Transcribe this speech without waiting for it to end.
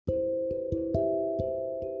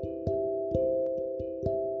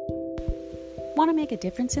Want to make a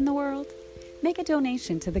difference in the world? Make a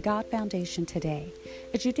donation to the God Foundation today,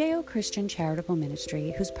 a Judeo-Christian charitable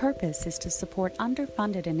ministry whose purpose is to support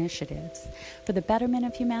underfunded initiatives for the betterment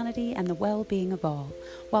of humanity and the well-being of all,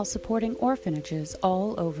 while supporting orphanages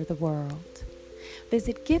all over the world.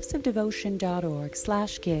 Visit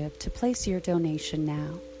giftsofdevotion.org/give to place your donation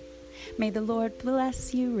now. May the Lord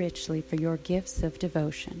bless you richly for your gifts of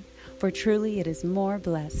devotion, for truly it is more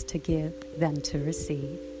blessed to give than to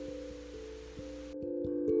receive.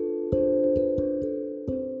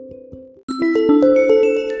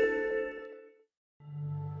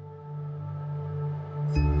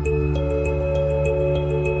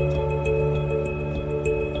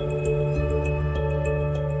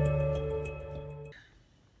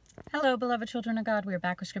 Hello, beloved children of God. We are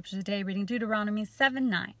back with scripture today, reading Deuteronomy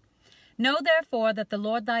 7:9. Know therefore that the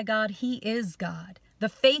Lord thy God, he is God, the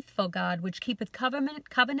faithful God, which keepeth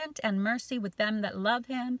covenant and mercy with them that love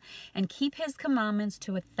him, and keep his commandments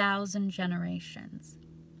to 1,000 generations.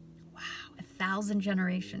 Wow, 1,000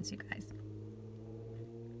 generations, you guys.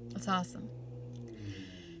 That's awesome.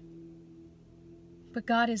 But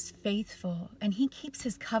God is faithful, and he keeps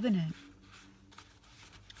his covenant.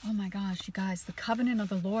 Oh my gosh, you guys, the covenant of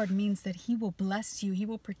the Lord means that he will bless you. He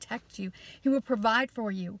will protect you. He will provide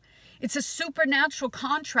for you. It's a supernatural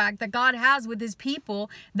contract that God has with his people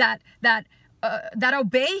that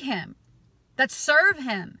obey him, that serve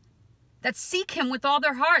him, that seek him with all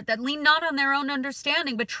their heart, that lean not on their own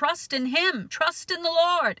understanding, but trust in him, trust in the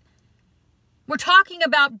Lord. We're talking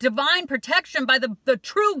about divine protection by the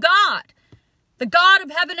true God, the God of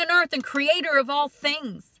heaven and earth and creator of all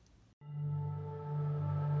things.